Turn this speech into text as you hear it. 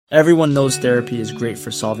Everyone knows therapy is great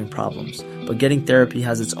for solving problems, but getting therapy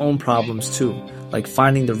has its own problems too, like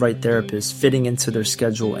finding the right therapist, fitting into their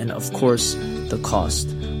schedule, and of course, the cost.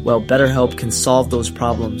 Well, BetterHelp can solve those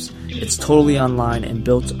problems. It's totally online and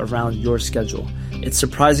built around your schedule. It's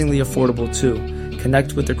surprisingly affordable too.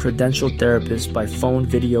 Connect with a credentialed therapist by phone,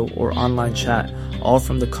 video, or online chat, all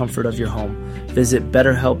from the comfort of your home. Visit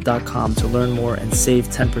BetterHelp.com to learn more and save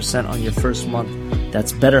 10% on your first month.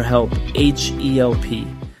 That's BetterHelp,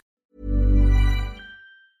 H-E-L-P.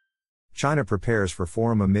 China prepares for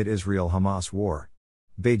forum amid Israel-Hamas war.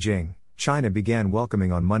 Beijing, China began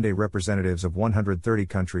welcoming on Monday representatives of 130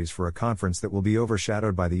 countries for a conference that will be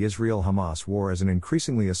overshadowed by the Israel-Hamas war as an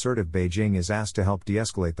increasingly assertive Beijing is asked to help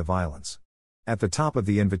de-escalate the violence. At the top of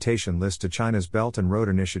the invitation list to China's Belt and Road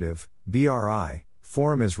Initiative, BRI,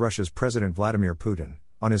 forum is Russia's President Vladimir Putin,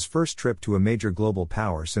 on his first trip to a major global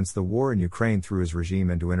power since the war in Ukraine threw his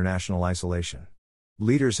regime into international isolation.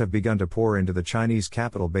 Leaders have begun to pour into the Chinese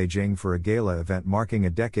capital Beijing for a gala event marking a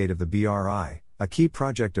decade of the BRI, a key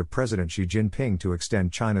project of President Xi Jinping to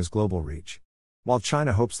extend China's global reach. While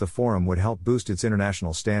China hopes the forum would help boost its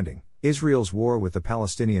international standing, Israel's war with the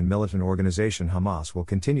Palestinian militant organization Hamas will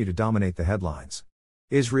continue to dominate the headlines.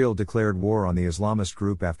 Israel declared war on the Islamist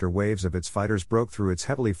group after waves of its fighters broke through its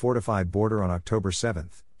heavily fortified border on October 7,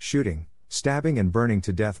 shooting, stabbing and burning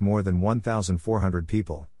to death more than 1,400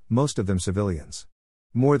 people, most of them civilians.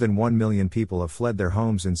 More than 1 million people have fled their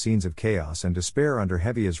homes in scenes of chaos and despair under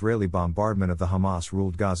heavy Israeli bombardment of the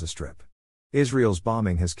Hamas-ruled Gaza Strip. Israel's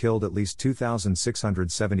bombing has killed at least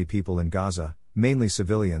 2,670 people in Gaza, mainly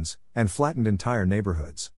civilians, and flattened entire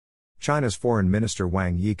neighborhoods. China's Foreign Minister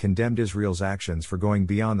Wang Yi condemned Israel's actions for going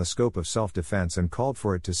beyond the scope of self-defense and called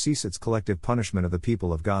for it to cease its collective punishment of the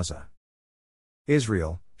people of Gaza.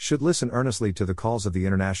 Israel should listen earnestly to the calls of the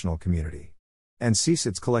international community and cease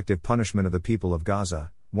its collective punishment of the people of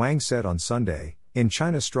Gaza, Wang said on Sunday, in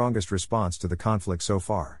China's strongest response to the conflict so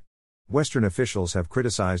far. Western officials have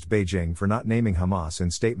criticized Beijing for not naming Hamas in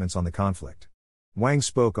statements on the conflict. Wang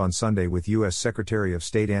spoke on Sunday with U.S. Secretary of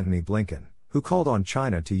State Antony Blinken, who called on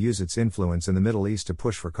China to use its influence in the Middle East to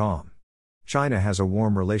push for calm. China has a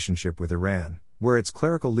warm relationship with Iran, where its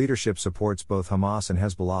clerical leadership supports both Hamas and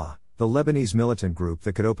Hezbollah, the Lebanese militant group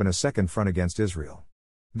that could open a second front against Israel.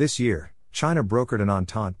 This year, China brokered an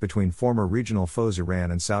entente between former regional foes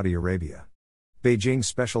Iran and Saudi Arabia. Beijing's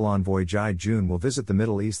special envoy Jai Jun will visit the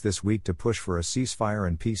Middle East this week to push for a ceasefire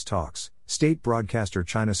and peace talks, state broadcaster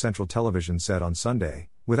China Central Television said on Sunday,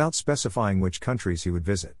 without specifying which countries he would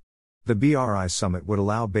visit. The BRI summit would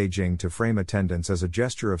allow Beijing to frame attendance as a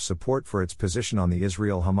gesture of support for its position on the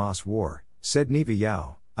Israel-Hamas war, said Neva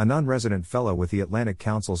Yao, a non-resident fellow with the Atlantic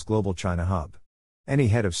Council's Global China Hub. Any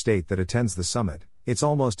head of state that attends the summit, it's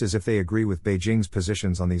almost as if they agree with Beijing's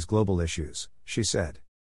positions on these global issues, she said.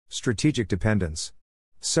 Strategic dependence.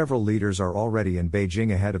 Several leaders are already in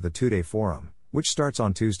Beijing ahead of the two-day forum, which starts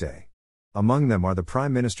on Tuesday. Among them are the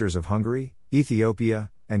prime ministers of Hungary,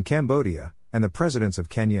 Ethiopia, and Cambodia, and the presidents of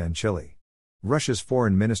Kenya and Chile. Russia's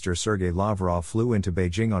foreign minister Sergei Lavrov flew into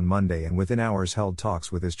Beijing on Monday and within hours held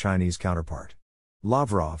talks with his Chinese counterpart.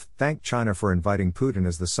 Lavrov thanked China for inviting Putin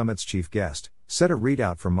as the summit's chief guest, said a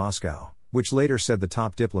readout from Moscow, which later said the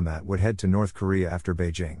top diplomat would head to North Korea after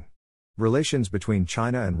Beijing. Relations between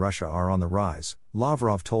China and Russia are on the rise,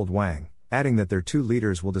 Lavrov told Wang, adding that their two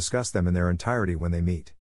leaders will discuss them in their entirety when they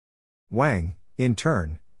meet. Wang, in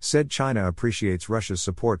turn, said China appreciates Russia's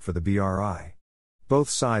support for the BRI. Both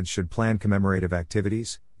sides should plan commemorative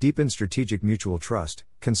activities, deepen strategic mutual trust,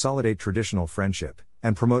 consolidate traditional friendship,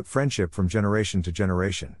 and promote friendship from generation to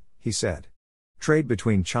generation, he said. Trade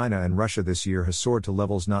between China and Russia this year has soared to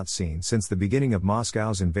levels not seen since the beginning of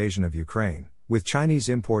Moscow's invasion of Ukraine, with Chinese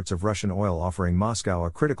imports of Russian oil offering Moscow a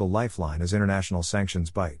critical lifeline as international sanctions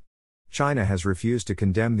bite. China has refused to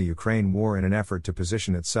condemn the Ukraine war in an effort to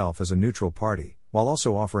position itself as a neutral party, while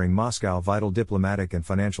also offering Moscow vital diplomatic and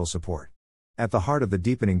financial support. At the heart of the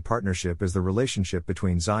deepening partnership is the relationship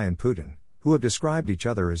between Xi and Putin, who have described each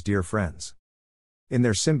other as dear friends. In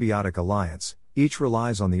their symbiotic alliance, each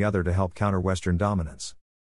relies on the other to help counter Western dominance.